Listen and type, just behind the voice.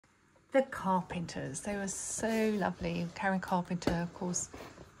The Carpenters. They were so lovely. Karen Carpenter, of course,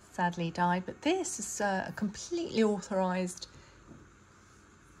 sadly died, but this is a completely authorised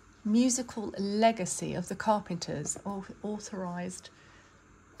musical legacy of the Carpenters, authorised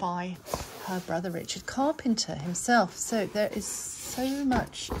by her brother Richard Carpenter himself. So there is so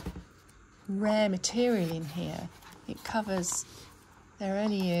much rare material in here. It covers their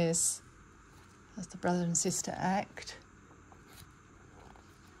early years as the brother and sister act,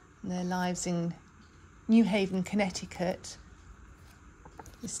 and their lives in Newhaven, Connecticut,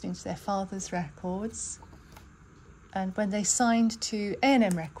 listening to their father's records. And when they signed to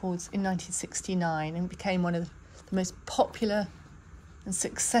A&M Records in 1969 and became one of the most popular and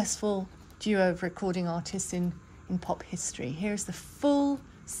successful duo of recording artists in pop history. Here is the full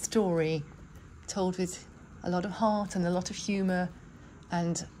story, told with a lot of heart and a lot of humour,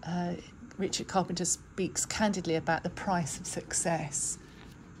 and Richard Carpenter speaks candidly about the price of success,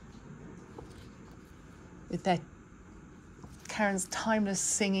 with Karen's timeless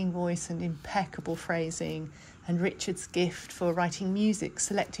singing voice and impeccable phrasing, and Richard's gift for writing music,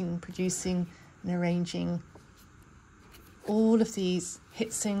 selecting, producing and arranging all of these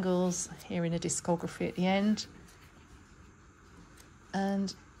hit singles here in a discography at the end.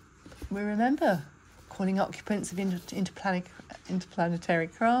 And we remember Calling Occupants of Interplanetary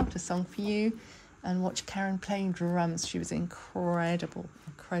Craft, A Song for You, and watch Karen playing drums. She was an incredible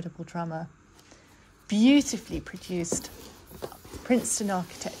drummer. Beautifully produced Princeton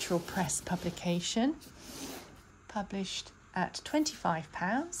Architectural Press publication, published at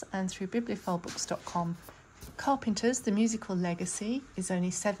 £25, and through bibliophileBooks.com. Carpenters, The Musical Legacy, is only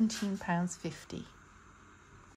 £17.50.